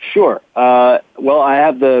 Sure. Well, I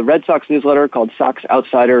have the Red Sox newsletter called Sox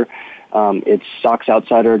Outsider. It's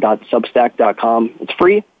soxoutsider.substack.com. It's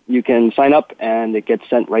free. You can sign up, and it gets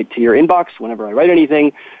sent right to your inbox whenever I write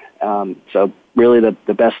anything. So really the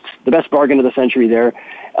best bargain of the century there.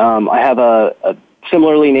 I have a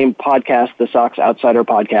similarly named podcast, the Sox Outsider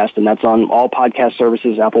Podcast, and that's on all podcast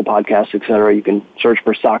services, Apple Podcasts, etc. You can search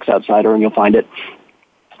for Sox Outsider, and you'll find it.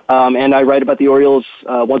 And I write about the Orioles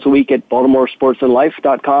once a week at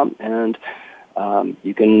BaltimoreSportsAndLife.com, and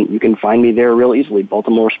you can find me there real easily,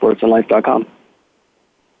 BaltimoreSportsAndLife.com.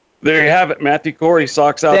 There you have it, Matthew Kory,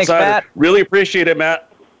 Sox Outsider. Thanks, Matt. Really appreciate it, Matt.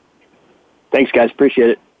 Thanks, guys.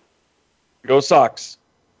 Appreciate it. Go Sox.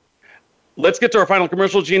 Let's get to our final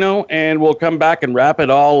commercial, Gino, and we'll come back and wrap it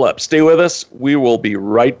all up. Stay with us. We will be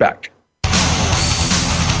right back.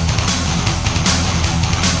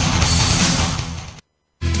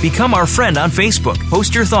 Become our friend on Facebook.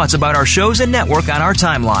 Post your thoughts about our shows and network on our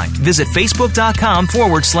timeline. Visit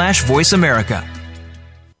Facebook.com/Voice America.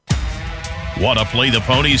 Want to play the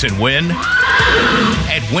ponies and win?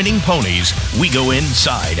 At Winning Ponies, we go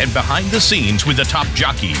inside and behind the scenes with the top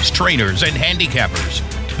jockeys, trainers, and handicappers.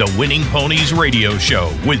 The Winning Ponies radio show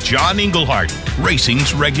with John Englehart,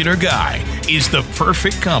 racing's regular guy, is the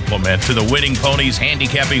perfect complement to the Winning Ponies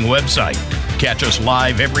handicapping website. Catch us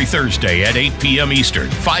live every Thursday at 8 p.m.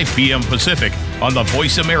 Eastern, 5 p.m. Pacific on the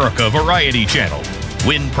Voice America Variety Channel.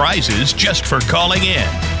 Win prizes just for calling in.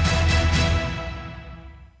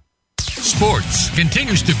 Sports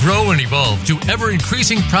continues to grow and evolve to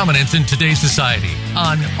ever-increasing prominence in today's society.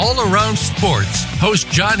 On All Around Sports, host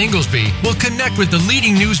John Inglesby will connect with the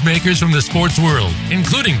leading newsmakers from the sports world,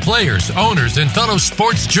 including players, owners, and fellow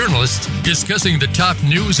sports journalists, discussing the top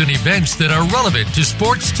news and events that are relevant to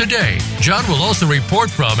sports today. John will also report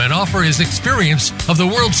from and offer his experience of the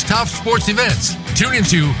world's top sports events. Tune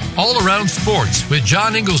into All Around Sports with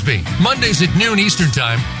John Inglesby, Mondays at noon Eastern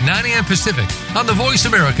Time, 9 a.m. Pacific, on the Voice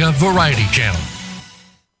America Variety Channel.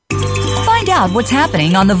 Find out what's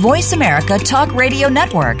happening on the Voice America Talk Radio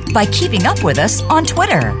Network by keeping up with us on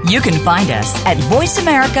Twitter. You can find us at Voice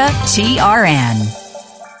America TRN.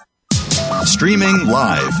 Streaming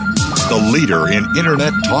live, the leader in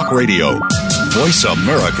Internet talk radio,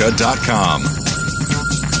 voiceamerica.com.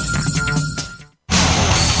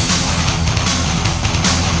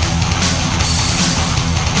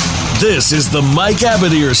 This is the Mike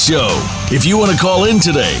Abadir Show. If you want to call in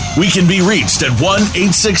today, we can be reached at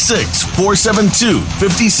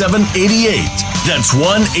 1-866-472-5788. That's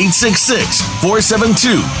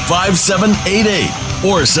 1-866-472-5788.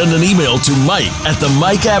 Or send an email to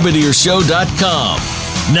mike@themikeabadirshow.com.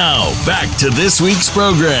 Now, back to this week's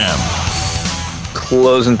program.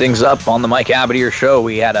 Closing things up on the Mike Abadir Show,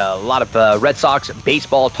 we had a lot of Red Sox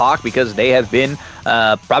baseball talk because they have been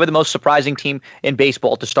probably the most surprising team in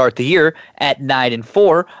baseball to start the year at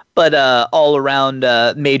 9-4. But all around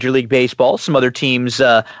Major League Baseball, some other teams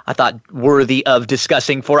I thought worthy of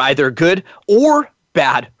discussing for either good or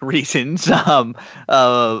bad reasons.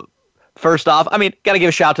 First off, I mean, got to give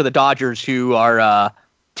a shout out to the Dodgers, who are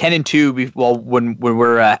 10-2. Well, when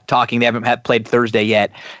we're talking, they haven't played Thursday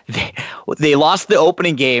yet. They lost the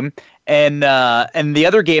opening game, and the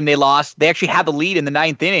other game they lost. They actually had the lead in the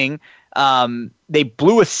ninth inning. They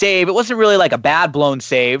blew a save. It wasn't really like a bad blown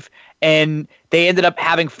save, and they ended up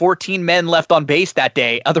having 14 men left on base that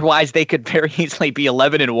day. Otherwise, they could very easily be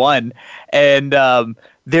 11-1, and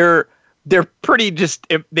they're pretty just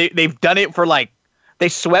they've done it for like They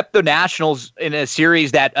swept the Nationals in a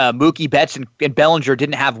series that Mookie Betts and Bellinger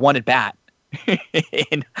didn't have one at bat.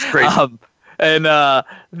 And, crazy.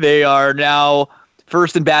 They are now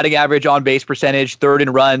first in batting average, on base percentage, third in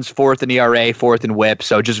runs, fourth in ERA, fourth in WHIP.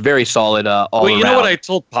 So just very solid all around. Well, you know what I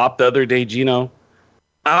told Pop the other day, Gino?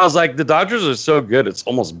 I was like, the Dodgers are so good, it's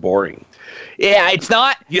almost boring. Yeah, it's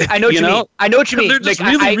not. I know what you mean. I know what you mean. They're just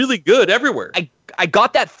really good everywhere. I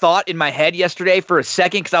got that thought in my head yesterday for a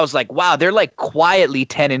second because I was like, wow, they're like quietly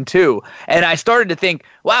 10-2. And I started to think,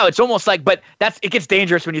 wow, it's almost like, but it gets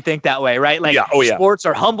dangerous when you think that way, right? Like sports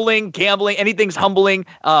are humbling, gambling, anything's humbling.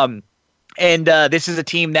 And this is a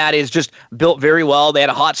team that is just built very well. They had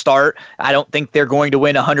a hot start. I don't think they're going to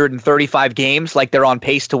win 135 games like they're on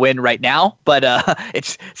pace to win right now. But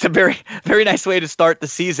it's a very, very nice way to start the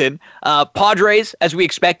season. Padres, as we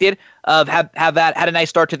expected, had a nice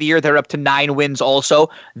start to the year. They're up to 9 wins also.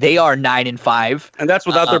 They are 9-5. And that's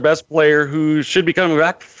without their best player, who should be coming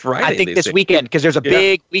back Friday. I think this weekend, because there's a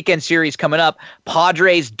big weekend series coming up.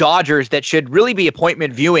 Padres, Dodgers, that should really be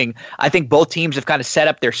appointment viewing. I think both teams have kind of set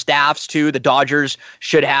up their staffs too. The Dodgers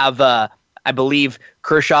should have, I believe,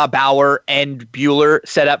 Kershaw, Bauer, and Buehler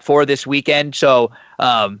set up for this weekend. So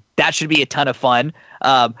that should be a ton of fun.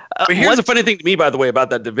 But here's the funny thing to me, by the way, about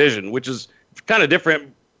that division, which is kind of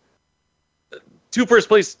different. 2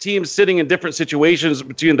 first-place teams sitting in different situations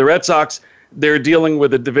between the Red Sox. They're dealing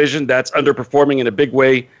with a division that's underperforming in a big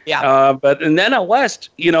way. Yeah. But in the NL West,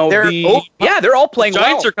 they're all playing well.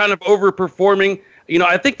 Giants are kind of overperforming.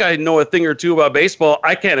 I think I know a thing or two about baseball.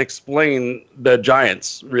 I can't explain the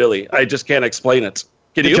Giants, really. I just can't explain it.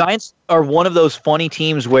 Can you? The Giants are one of those funny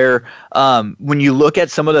teams where when you look at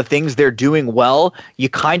some of the things they're doing well, you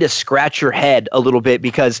kind of scratch your head a little bit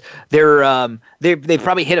because they've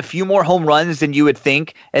probably hit a few more home runs than you would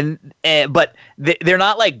think, but they're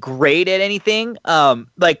not like great at anything.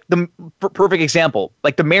 Like the perfect example,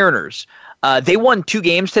 like the Mariners. They won 2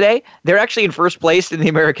 games today. They're actually in first place in the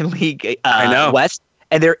American League West,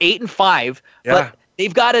 and they're 8-5. Yeah. But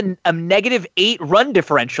they've got a -8 run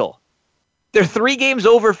differential. They're 3 games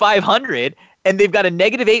over 500, and they've got a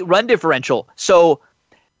 -8 run differential. So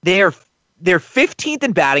they're 15th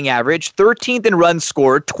in batting average, 13th in runs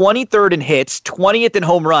scored, 23rd in hits, 20th in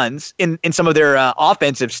home runs in some of their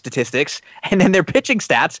offensive statistics. And then their pitching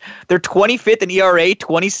stats, they're 25th in ERA,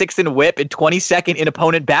 26th in WHIP, and 22nd in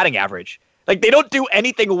opponent batting average. Like, they don't do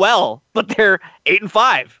anything well, but they're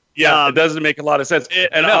 8-5. Yeah, it doesn't make a lot of sense.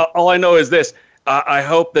 All I know is this. I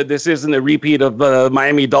hope that this isn't a repeat of the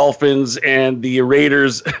Miami Dolphins and the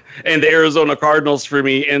Raiders and the Arizona Cardinals for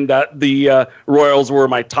me, and that the Royals were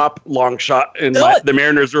my top long shot and the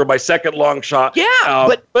Mariners were my second long shot. Yeah,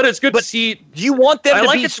 but it's good to see. Do you want them I to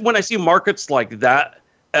like be... it when I see markets like that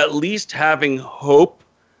at least having hope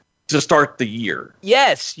to start the year.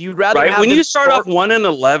 Yes, you'd rather right? have When you start off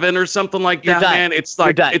 1-11 or something like that, man, it's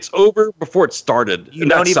like it's over before it started. You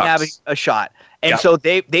don't even have a shot. And so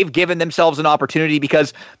they've given themselves an opportunity,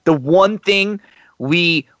 because the one thing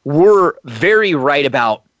we were very right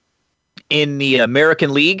about in the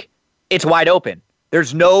American League, it's wide open.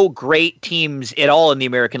 There's no great teams at all in the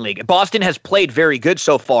American League. Boston has played very good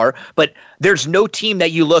so far, but there's no team that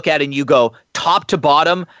you look at and you go top to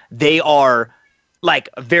bottom, they are like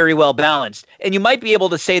very well balanced. And you might be able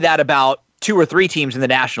to say that about 2 or 3 teams in the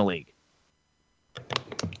National League.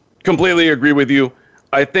 Completely agree with you.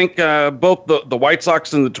 I think both the White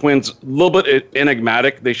Sox and the Twins, a little bit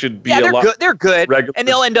enigmatic. They should be good. They're good, and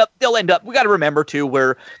they'll end up. We got to remember too.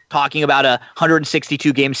 We're talking about a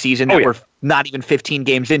 162 game season that we're not even 15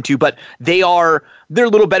 games into, but they're a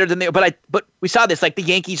little better than they. But we saw this. Like the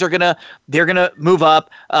Yankees they're gonna move up.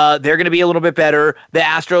 They're gonna be a little bit better. The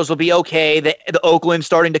Astros will be okay. The Oakland's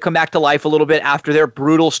starting to come back to life a little bit after their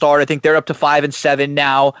brutal start. I think they're up to 5-7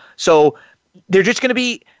 now. So they're just gonna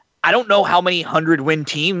be. I don't know how many 100-win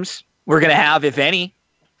teams we're going to have, if any,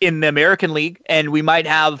 in the American League, and we might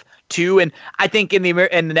have 2. And I think in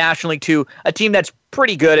the National League too, a team that's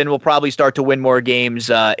pretty good and will probably start to win more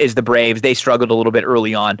games is the Braves. They struggled a little bit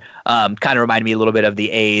early on, kind of reminded me a little bit of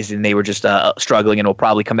the A's, and they were just struggling, and will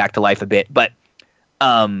probably come back to life a bit. But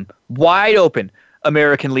wide open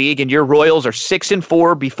American League, and your Royals are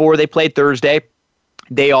 6-4 before they played Thursday.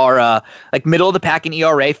 They are like middle of the pack in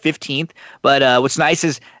ERA, 15th. But what's nice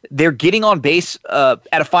is they're getting on base at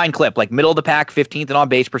a fine clip, like middle of the pack, 15th in on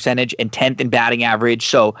base percentage and 10th in batting average.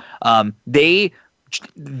 So they're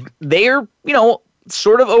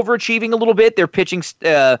sort of overachieving a little bit. Their pitching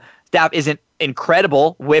staff isn't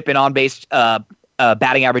incredible. WHIP and on base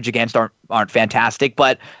batting average against aren't fantastic,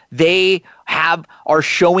 but they are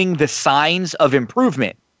showing the signs of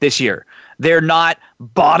improvement this year. They're not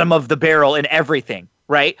bottom of the barrel in everything.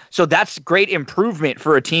 right? So that's great improvement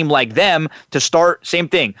for a team like them to start. Same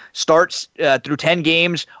thing. Starts through 10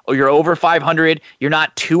 games, or you're over 500. You're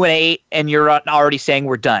not 2-8, and you're already saying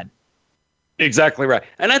we're done. Exactly right.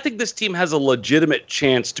 And I think this team has a legitimate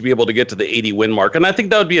chance to be able to get to the 80 win mark. And I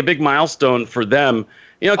think that would be a big milestone for them.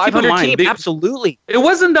 Keep in mind, absolutely. It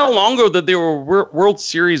wasn't that long ago that they were World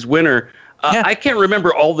Series winner. I can't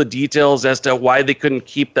remember all the details as to why they couldn't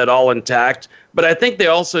keep that all intact. But I think they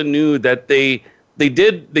also knew that they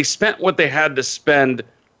spent what they had to spend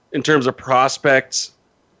in terms of prospects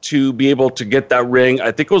to be able to get that ring.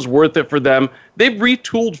 I think it was worth it for them. They've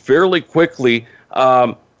retooled fairly quickly.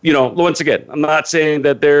 Once again, I'm not saying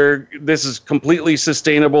that this is completely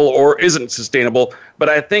sustainable or isn't sustainable, but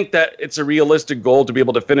I think that it's a realistic goal to be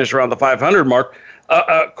able to finish around the 500 mark.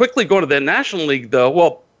 Quickly going to the National League, though,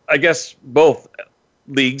 well, I guess both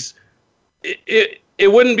leagues, it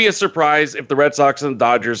wouldn't be a surprise if the Red Sox and the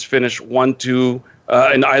Dodgers finish 1-2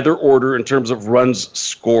 in either order in terms of runs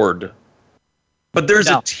scored. But there's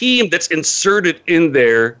a team that's inserted in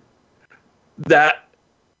there that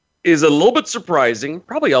is a little bit surprising,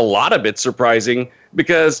 probably a lot of bit surprising,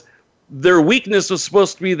 because their weakness was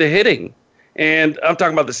supposed to be the hitting. And I'm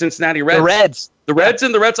talking about the Cincinnati Reds. The Reds. The Reds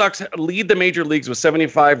and the Red Sox lead the major leagues with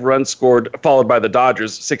 75 runs scored, followed by the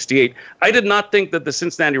Dodgers, 68. I did not think that the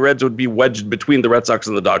Cincinnati Reds would be wedged between the Red Sox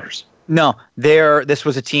and the Dodgers. No, this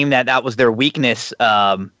was a team that was their weakness,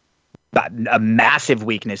 a massive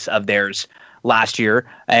weakness of theirs last year,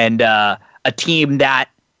 and a team that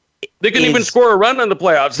they couldn't even score a run in the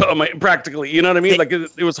playoffs, practically. You know what I mean?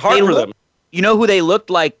 It was hard for them. You know who they looked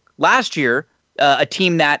like last year? A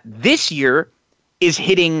team that this year is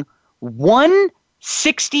hitting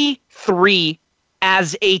 163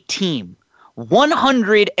 as a team.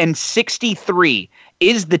 163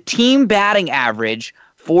 is the team batting average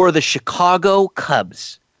for the Chicago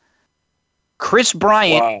Cubs. Chris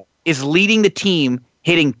Bryant is leading the team,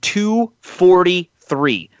 hitting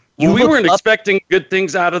 243. We weren't expecting good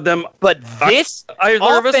things out of them, but this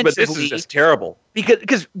but this is just terrible.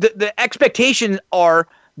 Because the expectations are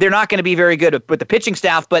they're not going to be very good with the pitching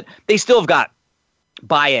staff, but they still have got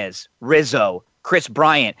Baez, Rizzo, Chris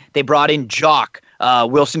Bryant. They brought in Jock,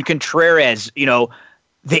 Wilson Contreras.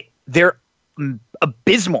 They're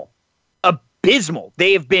abysmal.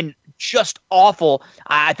 They have been just awful.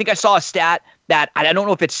 I think I saw a stat that I don't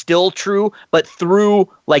know if it's still true, but through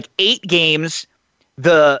 8 games,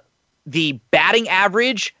 the batting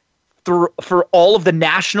average for all of the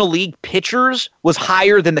National League pitchers was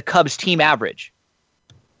higher than the Cubs team average.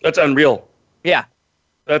 That's unreal. Yeah.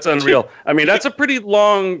 That's unreal. I mean, that's a pretty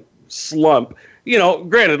long slump.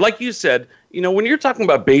 Granted, like you said, when you're talking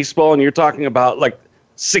about baseball and you're talking about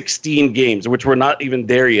 16 games, which we're not even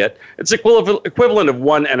there yet, it's equivalent of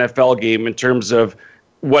one NFL game in terms of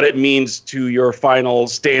what it means to your final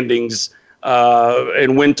standings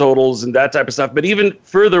and win totals and that type of stuff. But even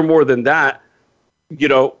furthermore than that,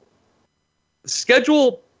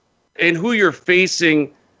 schedule and who you're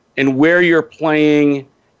facing and where you're playing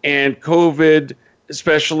and COVID,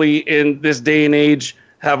 especially in this day and age,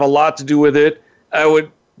 have a lot to do with it. I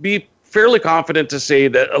would be fairly confident to say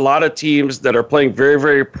that a lot of teams that are playing very,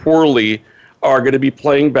 very poorly are going to be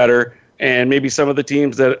playing better. And maybe some of the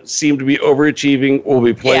teams that seem to be overachieving will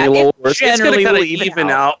be playing a little worse. It's going to kind of even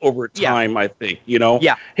out over time, I think,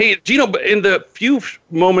 Yeah. Hey, Gino, in the few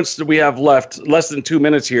moments that we have left, less than 2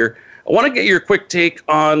 minutes here, I want to get your quick take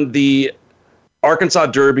on the Arkansas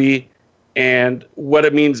Derby and what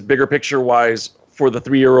it means bigger picture-wise for the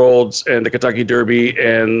 3-year-olds and the Kentucky Derby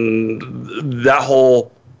and that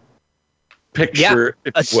whole picture,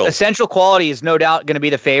 if you will. Essential Quality is no doubt going to be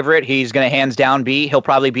the favorite. He's going to hands down be. He'll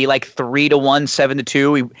probably be 3-1,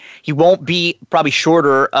 7-2. He won't be probably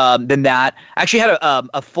shorter than that. I actually had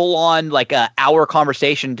a full-on hour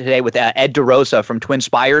conversation today with Ed DeRosa from Twin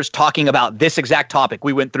Spires talking about this exact topic.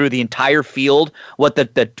 We went through the entire field, what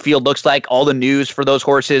the field looks like, all the news for those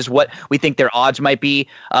horses, what we think their odds might be.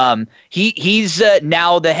 He's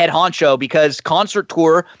now the head honcho because Concert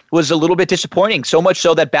Tour was a little bit disappointing, so much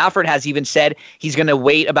so that Baffert has even said he's going to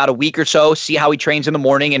wait about a week or so, see how he trains in the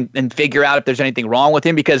morning and figure out if there's anything wrong with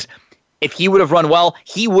him, because if he would have run well,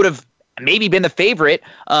 he would have maybe been the favorite.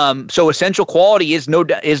 So Essential Quality is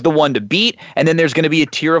the one to beat, and then there's going to be a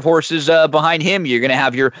tier of horses behind him. You're going to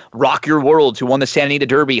have your Rock Your Worlds, who won the Santa Anita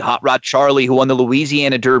Derby, Hot Rod Charlie, who won the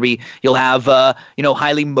Louisiana Derby. You'll have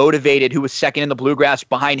Highly Motivated, who was second in the Bluegrass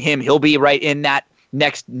behind him. He'll be right in that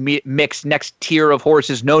next tier of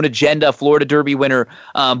horses. Known Agenda, Florida Derby winner.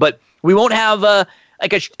 But we won't have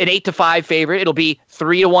like an 8-5 favorite. It'll be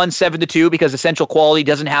 3-1, 7-2 because Essential Quality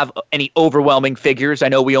doesn't have any overwhelming figures. I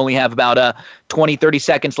know we only have about 20, 30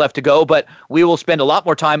 seconds left to go, but we will spend a lot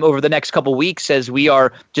more time over the next couple weeks as we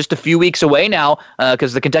are just a few weeks away now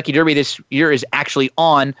because the Kentucky Derby this year is actually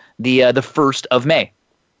on the 1st of May.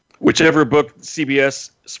 Whichever book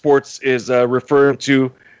CBS Sports is referring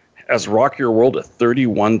to as Rock Your World at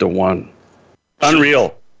 31-1.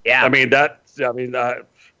 Unreal. Yeah. I mean,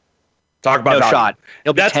 talk about no shot.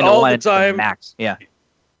 It'll be that's 10 all to 1 the time. Max. Yeah.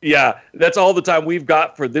 Yeah, that's all the time we've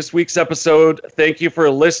got for this week's episode. Thank you for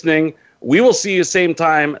listening. We will see you same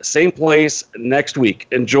time, same place next week.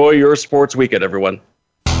 Enjoy your sports weekend, everyone.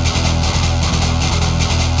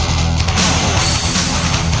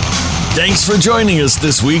 Thanks for joining us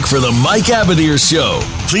this week for the Mike Abadir Show.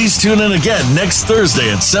 Please tune in again next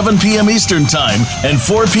Thursday at 7 p.m. Eastern Time and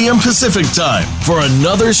 4 p.m. Pacific Time for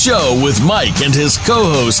another show with Mike and his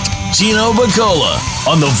co-host, Gino Bacola,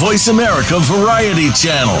 on the Voice America Variety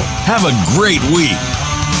Channel. Have a great week.